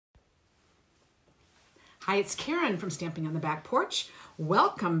Hi, it's Karen from Stamping on the Back Porch.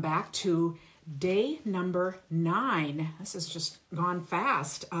 Welcome back to day number 9. This has just gone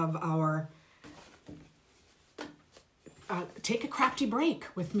fast of our Take a Crafty Break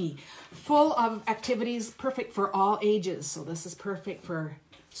with me. Full of activities, perfect for all ages. So this is perfect for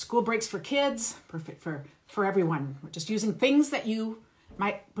school breaks for kids, perfect for everyone. We're just using things that you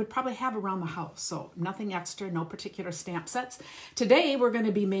would probably have around the house. So nothing extra, no particular stamp sets. Today we're going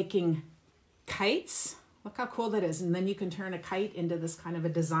to be making kites. Look how cool that is. And then you can turn a kite into this kind of a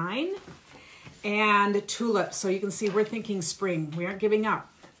design. And tulips. So you can see we're thinking spring. We aren't giving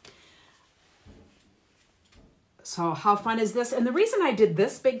up. So how fun is this? And the reason I did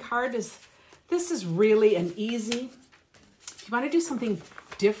this big card is this is really an easy, if you want to do something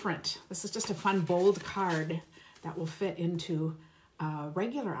different, this is just a fun bold card that will fit into a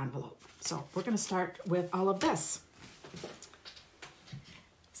regular envelope. So we're going to start with all of this.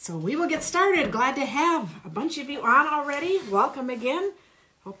 So we will get started. Glad to have a bunch of you on already. Welcome again.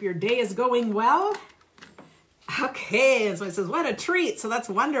 Hope your day is going well. Okay, so it says, what a treat. So that's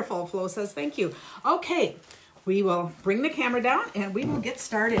wonderful. Flo says, thank you. Okay, we will bring the camera down and we will get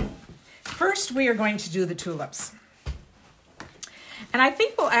started. First, we are going to do the tulips. And I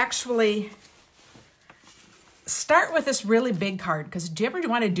think we'll actually start with this really big card, because do you ever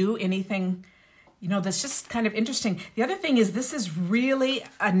want to do anything, you know, that's just kind of interesting? The other thing is this is really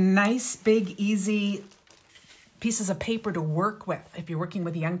a nice, big, easy pieces of paper to work with if you're working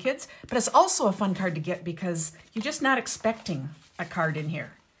with young kids. But it's also a fun card to get because you're just not expecting a card in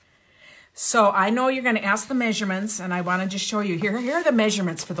here. So I know you're going to ask the measurements, and I want to just show you. Here are the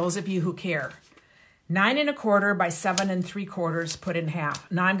measurements for those of you who care. 9 1/4 by 7 3/4 put in half.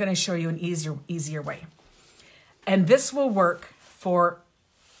 Now I'm going to show you an easier way. And this will work for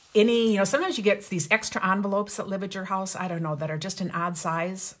any, you know, sometimes you get these extra envelopes that live at your house, I don't know, that are just an odd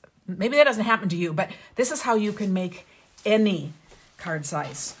size. Maybe that doesn't happen to you, but this is how you can make any card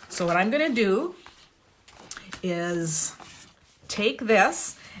size. So what I'm going to do is take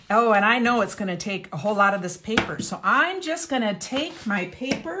this. Oh, and I know it's going to take a whole lot of this paper. So I'm just going to take my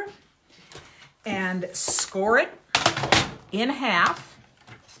paper and score it in half.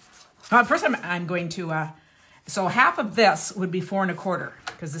 First I'm going to, so half of this would be 4 1/4,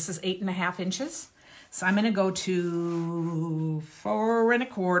 because this is 8 1/2 inches. So I'm going to go to 4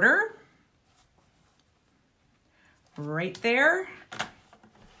 1/4 right there,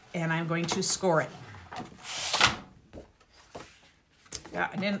 and I'm going to score it. Yeah,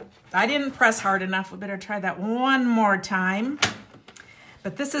 I didn't press hard enough. We better try that one more time.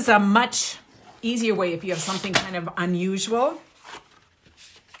 But this is a much easier way if you have something kind of unusual.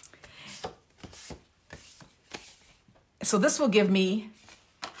 So this will give me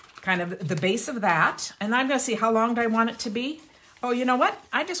kind of the base of that. And I'm going to see how long do I want it to be. Oh, you know what?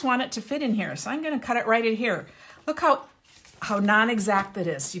 I just want it to fit in here. So I'm going to cut it right in here. Look how non-exact that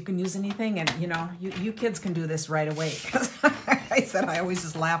is. You can use anything, and you know, you kids can do this right away. I said I always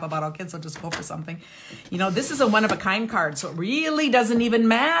just laugh about how kids will just go for something. You know, this is a one-of-a-kind card, so it really doesn't even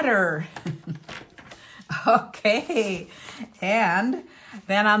matter. Okay, and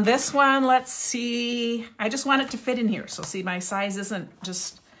then on this one, let's see. I just want it to fit in here. So see, my size isn't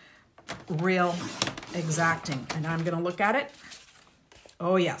just real exacting. And I'm going to look at it.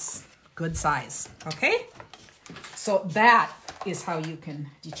 Oh, yes, good size. Okay, so that is how you can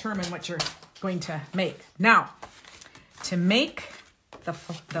determine what you're going to make. Now, to make the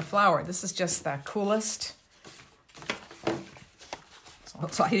flower, this is just the coolest.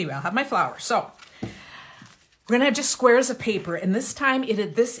 So anyway, I'll have my flower. So we're going to have just squares of paper, and this time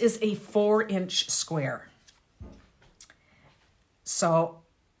this is a 4-inch square. So,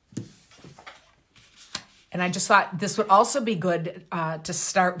 and I just thought this would also be good to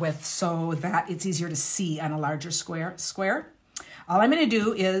start with so that it's easier to see on a larger square. All I'm going to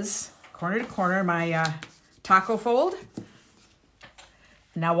do is corner to corner my taco fold.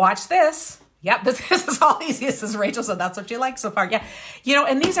 Now watch this. Yep, this is all easy. This is Rachel, so that's what you like so far. Yeah, you know,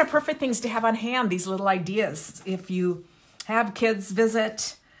 and these are perfect things to have on hand, these little ideas. If you have kids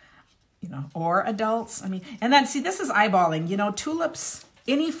visit, you know, or adults. I mean, and then see, this is eyeballing. You know, tulips,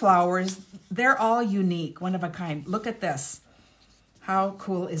 any flowers, they're all unique, one of a kind. Look at this. How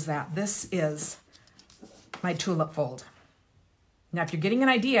cool is that? This is my tulip fold. Now, if you're getting an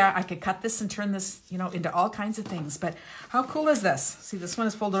idea, I could cut this and turn this, you know, into all kinds of things. But how cool is this? See, this one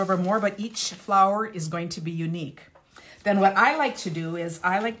is folded over more, but each flower is going to be unique. Then what I like to do is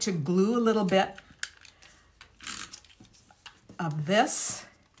I like to glue a little bit of this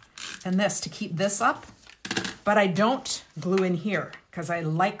and this to keep this up. But I don't glue in here because I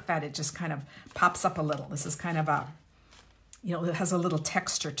like that it just kind of pops up a little. This is kind of a you know, it has a little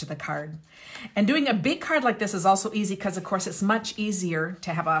texture to the card. And doing a big card like this is also easy because, of course, it's much easier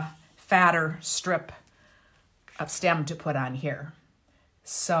to have a fatter strip of stem to put on here.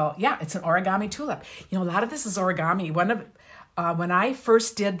 So yeah, it's an origami tulip. You know, a lot of this is origami. When I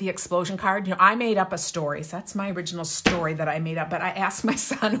first did the explosion card, you know, I made up a story. So that's my original story that I made up. But I asked my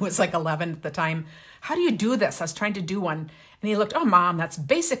son, who was like 11 at the time, how do you do this? I was trying to do one. And he looked, oh, Mom, that's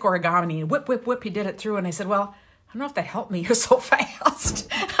basic origami. Whip, whip, whip. He did it through. And I said, well, I don't know if that helped me. You're so fast.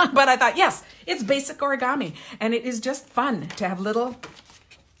 But I thought, yes, it's basic origami. And it is just fun to have little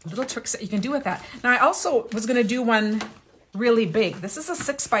tricks that you can do with that. Now, I also was going to do one really big. This is a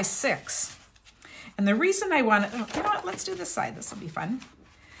 6x6. And the reason I wanted, oh, you know what, let's do this side. This will be fun.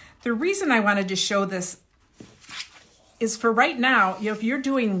 The reason I wanted to show this is for right now, you know, if you're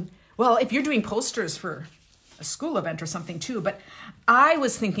doing posters for a school event or something too, but I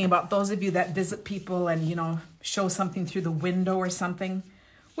was thinking about those of you that visit people and, you know, show something through the window or something.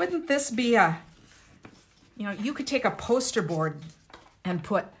 Wouldn't this be you could take a poster board and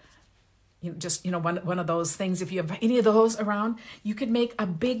put, one of those things. If you have any of those around, you could make a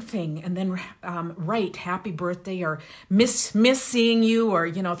big thing and then write happy birthday or miss seeing you, or,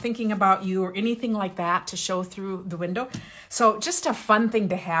 you know, thinking about you, or anything like that to show through the window. So just a fun thing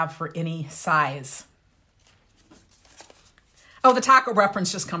to have for any size. Oh, the taco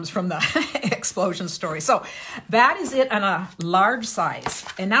reference just comes from the explosion story. So that is it on a large size.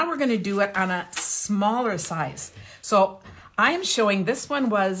 And now we're going to do it on a smaller size. So I am showing, this one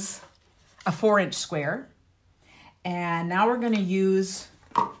was a 4-inch square. And now we're going to use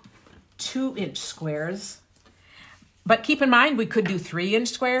 2-inch squares. But keep in mind, we could do 3-inch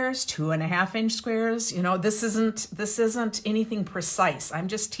squares, 2.5-inch squares. You know, this isn't anything precise. I'm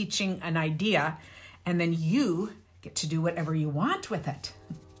just teaching an idea, and then you get to do whatever you want with it.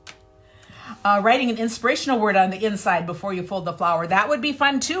 Writing an inspirational word on the inside before you fold the flower. That would be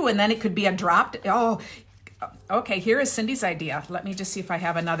fun too. And then it could be a drop. Oh, okay. Here is Cindy's idea. Let me just see if I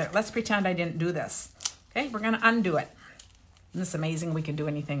have another. Let's pretend I didn't do this. Okay. We're going to undo it. Isn't this amazing? We can do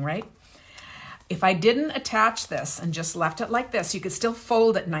anything, right? If I didn't attach this and just left it like this, you could still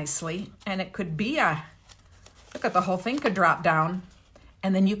fold it nicely. And it could be look at the whole thing could drop down.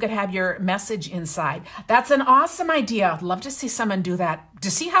 And then you could have your message inside. That's an awesome idea. I'd love to see someone do that.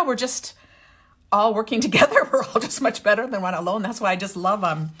 To see how we're just all working together. We're all just much better than one alone. That's why I just love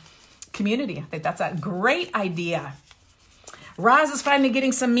community. I think that's a great idea. Roz is finally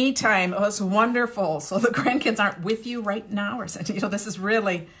getting some me time. Oh, it's wonderful. So the grandkids aren't with you right now, or something. You know, this is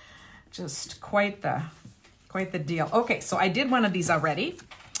really just quite the deal. Okay, so I did one of these already.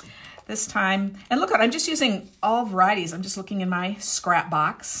 This time, and look, I'm just using all varieties. I'm just looking in my scrap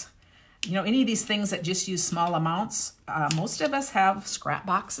box. You know, any of these things that just use small amounts, most of us have scrap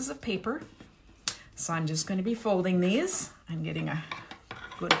boxes of paper. So I'm just going to be folding these. I'm getting a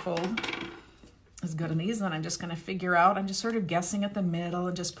good fold as good on these. And then I'm just going to figure out, I'm just sort of guessing at the middle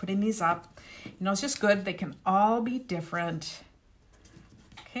and just putting these up. You know, it's just good. They can all be different.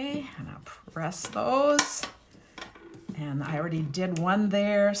 Okay, and I'll press those. And I already did one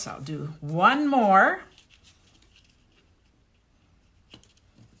there, so I'll do one more.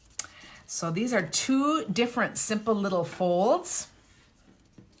 So these are 2 different simple little folds.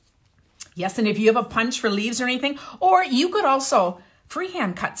 Yes, and if you have a punch for leaves or anything, or you could also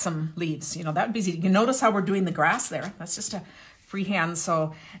freehand cut some leaves. You know, that would be easy. You notice how we're doing the grass there. That's just a freehand.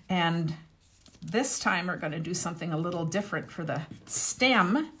 So, and this time we're going to do something a little different for the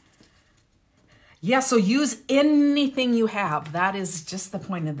stem. Yeah, so use anything you have. That is just the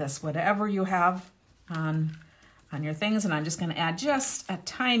point of this. Whatever you have on your things. And I'm just going to add just a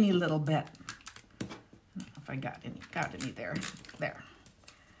tiny little bit. I don't know if I got any there. There.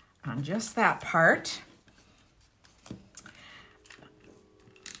 On just that part.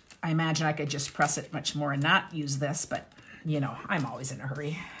 I imagine I could just press it much more and not use this, but, you know, I'm always in a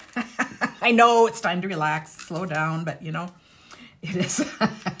hurry. I know it's time to relax, slow down, but, you know, it is...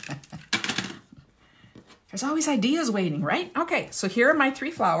 There's always ideas waiting, right? Okay, so here are my 3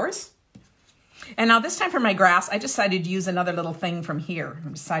 flowers. And now this time for my grass, I decided to use another little thing from here.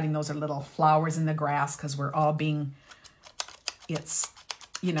 I'm deciding those are little flowers in the grass because we're all being, it's,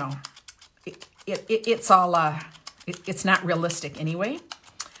 you know, it's all, it's not realistic anyway.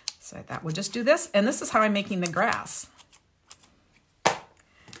 So I thought we'll just do this. And this is how I'm making the grass.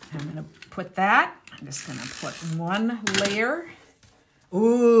 I'm gonna put that, I'm just gonna put one layer.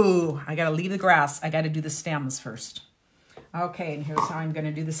 Ooh, I gotta leave the grass. I gotta do the stems first. Okay, and here's how I'm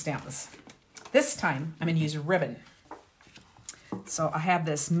gonna do the stems. This time, I'm gonna use ribbon. So I have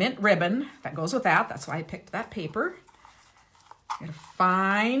this mint ribbon that goes with that. That's why I picked that paper. I'm gonna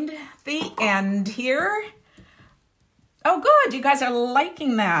find the end here. Oh, good. You guys are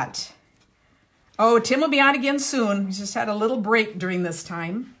liking that. Oh, Tim will be on again soon. He's just had a little break during this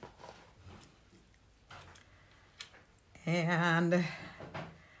time. And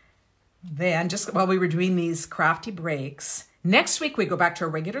then just while we were doing these crafty breaks, next week we go back to our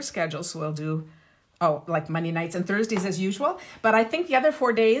regular schedule. So we'll do, like Monday nights and Thursdays as usual. But I think the other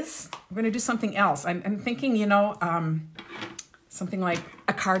 4 days, we're going to do something else. I'm thinking, something like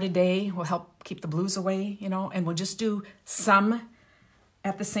a card a day will help keep the blues away, and we'll just do some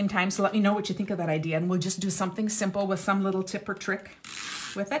at the same time. So let me know what you think of that idea. And we'll just do something simple with some little tip or trick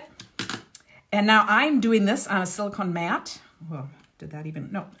with it. And now I'm doing this on a silicone mat. Well, did that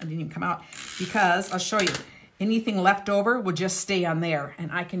even, no, it didn't even come out, because I'll show you. Anything left over will just stay on there,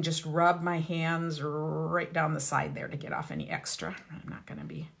 and I can just rub my hands right down the side there to get off any extra. I'm not gonna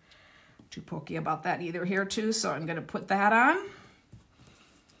be too pokey about that either here too, so I'm gonna put that on.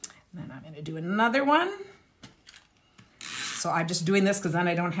 And then I'm gonna do another one. So I'm just doing this because then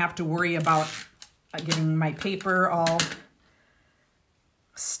I don't have to worry about getting my paper all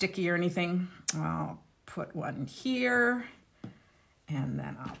sticky or anything. I'll put one here, and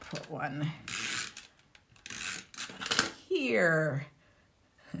then I'll put one here.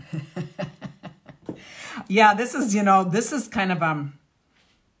 Yeah, this is, this is kind of a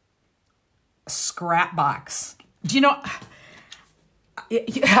scrap box. Do you know,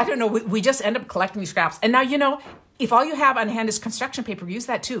 I don't know, we just end up collecting scraps. And now, if all you have on hand is construction paper, use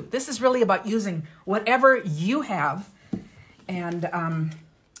that too. This is really about using whatever you have and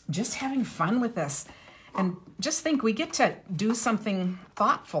just having fun with this. And just think, we get to do something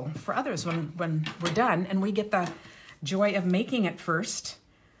thoughtful for others when we're done, and we get the joy of making it first.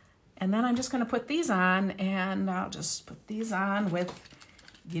 And then I'm just going to put these on, and I'll just put these on with,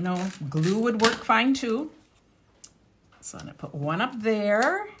 glue would work fine too. So I'm going to put one up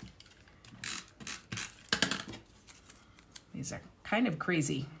there. These are kind of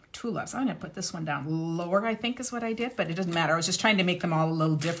crazy tulips. I'm going to put this one down lower, I think is what I did, but it doesn't matter. I was just trying to make them all a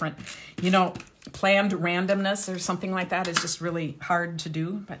little different. Planned randomness or something like that is just really hard to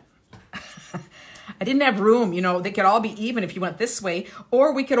do, but I didn't have room. They could all be even if you went this way,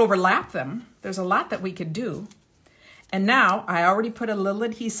 or we could overlap them. There's a lot that we could do. And now I already put a little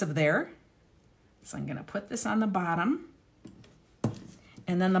adhesive there. So I'm going to put this on the bottom.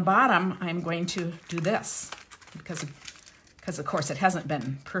 And then the bottom, I'm going to do this because of course it hasn't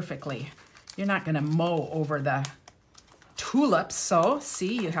been perfectly. You're not going to mow over the tulips. So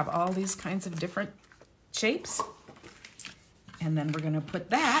see, you have all these kinds of different shapes. And then we're going to put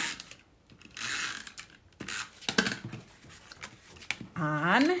that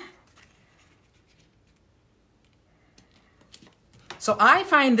on. So I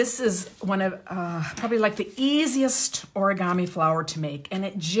find this is one of probably like the easiest origami flower to make, and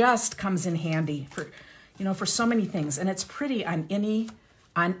it just comes in handy for so many things, and it's pretty on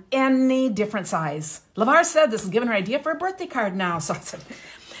any different size. LeVar said this is giving her idea for a birthday card now. So I said,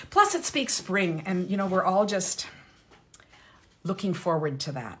 plus it speaks spring, and we're all just looking forward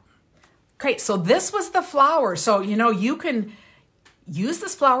to that. Okay, so this was the flower. So you can use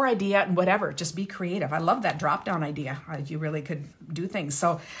this flower idea and whatever, just be creative. I love that drop down idea. You really could do things.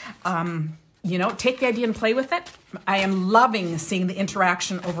 So, take the idea and play with it. I am loving seeing the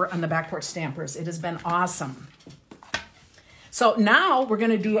interaction over on the Back Porch Stampers. It has been awesome. So now we're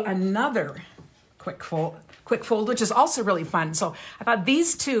going to do another quick fold, which is also really fun. So I thought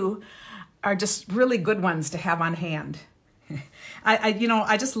these two are just really good ones to have on hand. I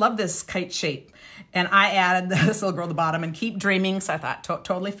just love this kite shape. And I added this little girl at the bottom and keep dreaming. So I thought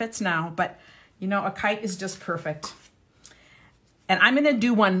totally fits now. But, a kite is just perfect. And I'm going to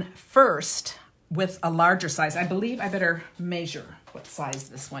do one first with a larger size. I believe I better measure what size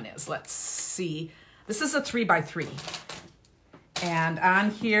this one is. Let's see. This is a 3x3. And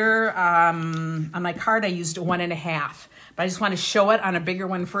on here, on my card, I used 1.5. But I just want to show it on a bigger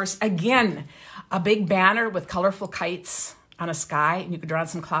one first. Again, a big banner with colorful kites on a sky. And you could draw on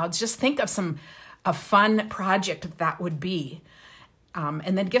some clouds. Just think of a fun project that would be.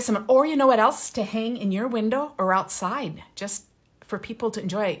 And then give some, or what else to hang in your window or outside, just for people to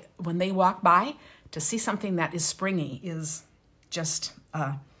enjoy when they walk by. To see something that is springy is just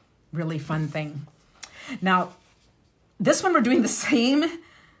a really fun thing. Now, this one we're doing the same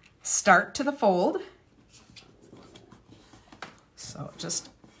start to the fold. So just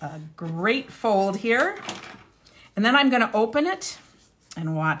a great fold here. And then I'm going to open it.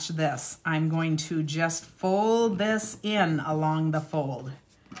 And watch this. I'm going to just fold this in along the fold.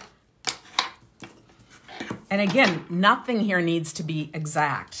 And again, nothing here needs to be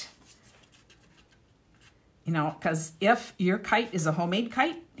exact. Because if your kite is a homemade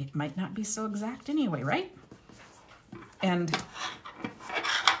kite, it might not be so exact anyway, right? And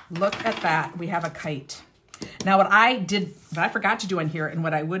look at that, we have a kite. Now what I forgot to do on here, and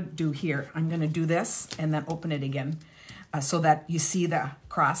what I would do here, I'm gonna do this and then open it again so that you see the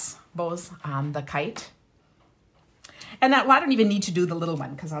cross bows on the kite. And that, well, I don't even need to do the little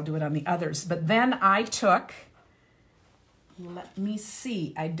one because I'll do it on the others. But then I took, let me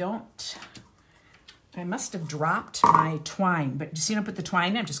see, I must have dropped my twine, but you see when I put the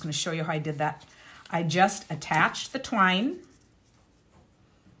twine in? I'm just gonna show you how I did that. I just attached the twine,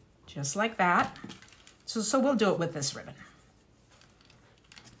 just like that. So we'll do it with this ribbon.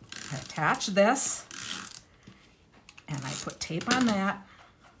 I attach this, and I put tape on that,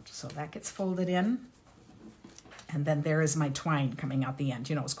 so that gets folded in. And then there is my twine coming out the end.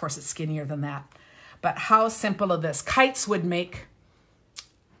 You know, of course, it's skinnier than that. But how simple is this? Kites would make,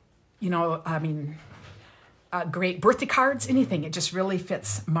 you know, I mean, great birthday cards, anything. It just really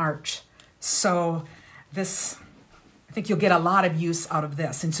fits March. So this, I think you'll get a lot of use out of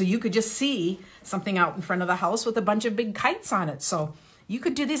this. And so you could just see something out in front of the house with a bunch of big kites on it. So you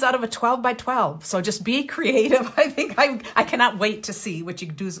could do these out of a 12 by 12. So just be creative. I think I cannot wait to see what you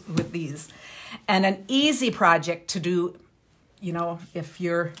can do with these. And an easy project to do, you know, if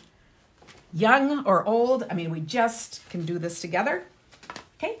you're young or old. I mean, we just can do this together.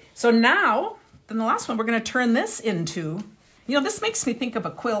 Okay, so now, then the last one, we're going to turn this into, you know, this makes me think of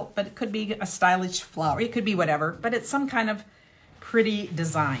a quilt, but it could be a stylish flower. It could be whatever, but it's some kind of pretty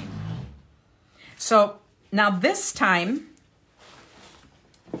design. So now this time,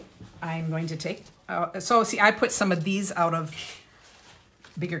 I'm going to take, so see, I put some of these out of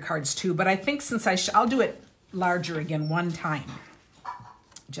bigger cards too, but I think since I'll do it larger again one time,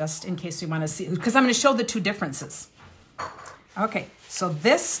 just in case we want to see, because I'm going to show the two differences. Okay, so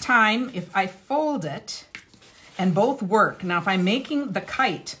this time, if I fold it, and both work. Now, if I'm making the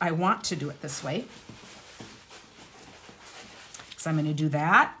kite, I want to do it this way. So I'm going to do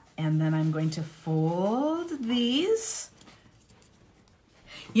that, and then I'm going to fold these.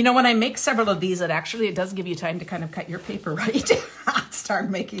 You know, when I make several of these, it does give you time to kind of cut your paper right. Start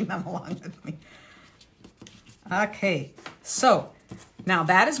making them along with me. Okay, so now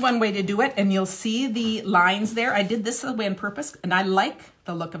that is one way to do it, and you'll see the lines there. I did this way on purpose, and I like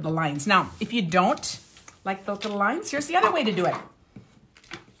the look of the lines. Now, if you don't like the look of the lines, here's the other way to do it.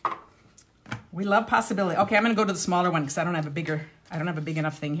 We love possibility. Okay, I'm gonna go to the smaller one because I don't have a big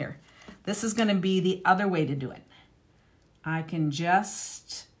enough thing here. This is gonna be the other way to do it. I can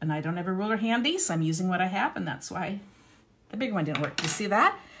just, and I don't have a ruler handy, so I'm using what I have, and that's why the big one didn't work. You see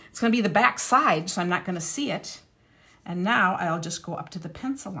that? It's gonna be the back side, so I'm not gonna see it. And now I'll just go up to the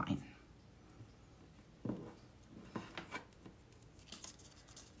pencil line.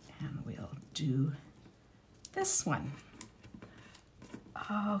 And we'll do this one.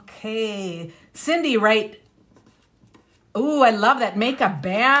 Okay, Cindy, right? Ooh, I love that. Make a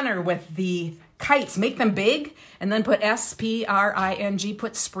banner with the kites. Make them big, and then put S-P-R-I-N-G,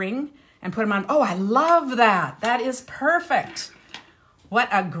 put spring, and put them on. Oh, I love that. That is perfect. What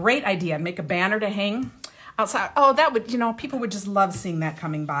a great idea. Make a banner to hang outside. Oh, that would, you know, people would just love seeing that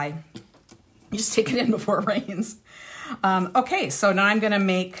coming by. You just take it in before it rains. Okay, so now I'm going to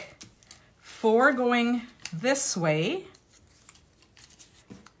make 4 going this way.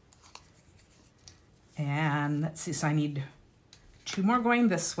 And let's see, so I need 2 more going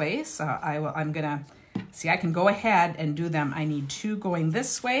this way. So I'm going to, see, I can go ahead and do them. I need 2 going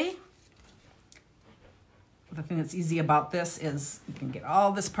this way. The thing that's easy about this is you can get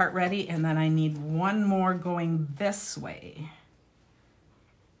all this part ready, and then I need 1 more going this way.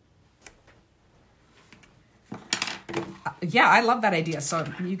 Yeah, I love that idea. So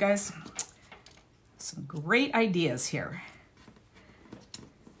you guys, some great ideas here.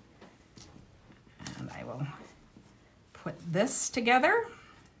 And I will put this together.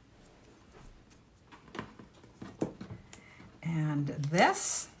 And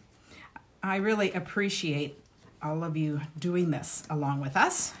this, I really appreciate all of you doing this along with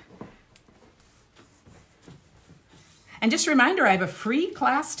us. And just a reminder, I have a free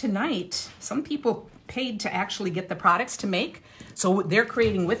class tonight. Some people paid to actually get the products to make, so they're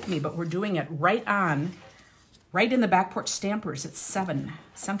creating with me, but we're doing it right in the Back Porch Stampers. It's 7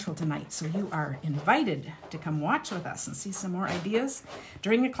 Central tonight, so you are invited to come watch with us and see some more ideas.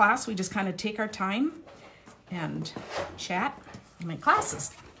 During the class, we just kind of take our time and chat and make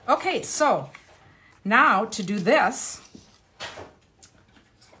classes. Okay, so now to do this,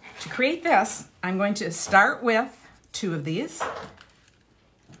 to create this, I'm going to start with 2 of these.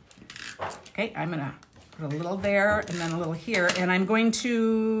 Okay, I'm gonna put a little there and then a little here, and I'm eyeballing,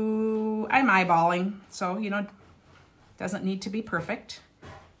 so you know, doesn't need to be perfect.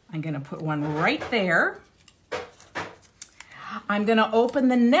 I'm gonna put 1 right there. I'm gonna open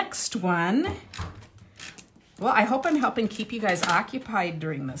the next one. Well, I hope I'm helping keep you guys occupied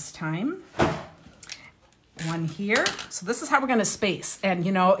during this time. One here. So this is how we're gonna space. And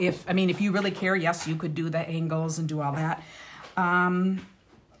you know, if you really care, yes, you could do the angles and do all that.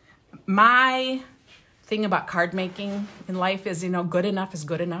 My thing about card making in life is, you know, good enough is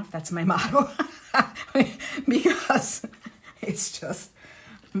good enough. That's my motto. Because it's just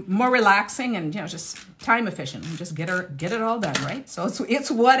more relaxing and, you know, just time efficient. And just get it all done, right? So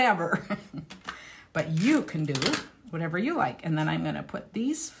it's whatever. But you can do whatever you like. And then I'm going to put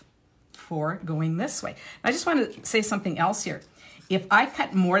these 4 going this way. I just want to say something else here. If I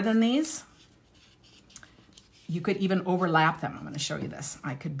cut more than these, you could even overlap them. I'm going to show you this.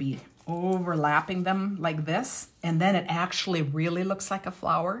 I could be overlapping them like this, and then it actually really looks like a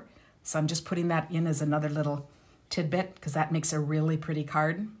flower. So I'm just putting that in as another little tidbit because that makes a really pretty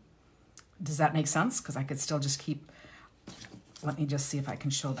card. Does that make sense? Because I could still just keep, let me just see if I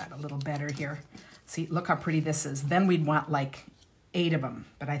can show that a little better here. See, look how pretty this is. Then we'd want like 8 of them,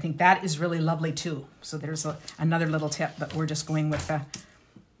 but I think that is really lovely too. So there's another little tip, but we're just going with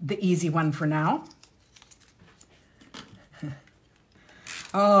the easy one for now.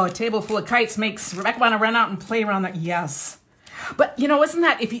 Oh, a table full of kites makes Rebecca want to run out and play around that. Yes. But, you know, isn't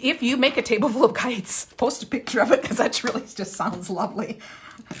that, if you make a table full of kites, post a picture of it because that really just sounds lovely.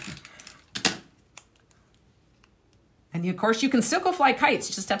 And of course, you can still go fly kites.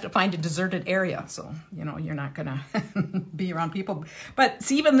 You just have to find a deserted area. So, you know, you're not going to be around people. But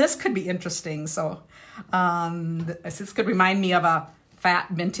see, even this could be interesting. So this could remind me of a fat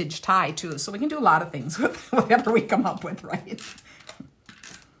vintage tie too. So we can do a lot of things with whatever we come up with, right?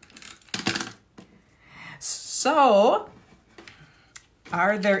 So,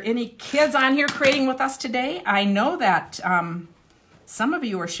 are there any kids on here creating with us today? I know that some of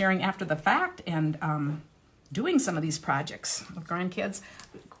you are sharing after the fact and doing some of these projects with grandkids.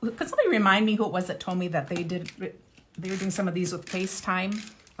 Could somebody remind me who it was that told me that they were doing some of these with FaceTime?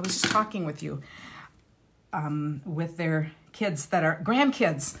 I was just talking with you with their kids that are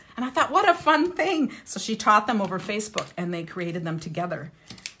grandkids. And I thought, what a fun thing. So she taught them over Facebook and they created them together.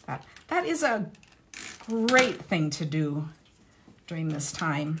 That is a great thing to do during this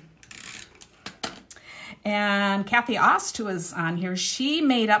time. And Kathy Ost, who is on here, she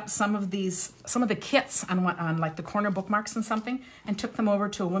made up some of the kits on like the corner bookmarks and something, and took them over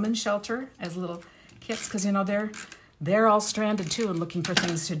to a women's shelter as little kits because, you know, they're all stranded too and looking for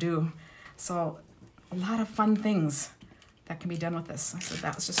things to do. So a lot of fun things that can be done with this. I said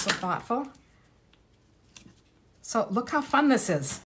that was just so thoughtful. So look how fun this is.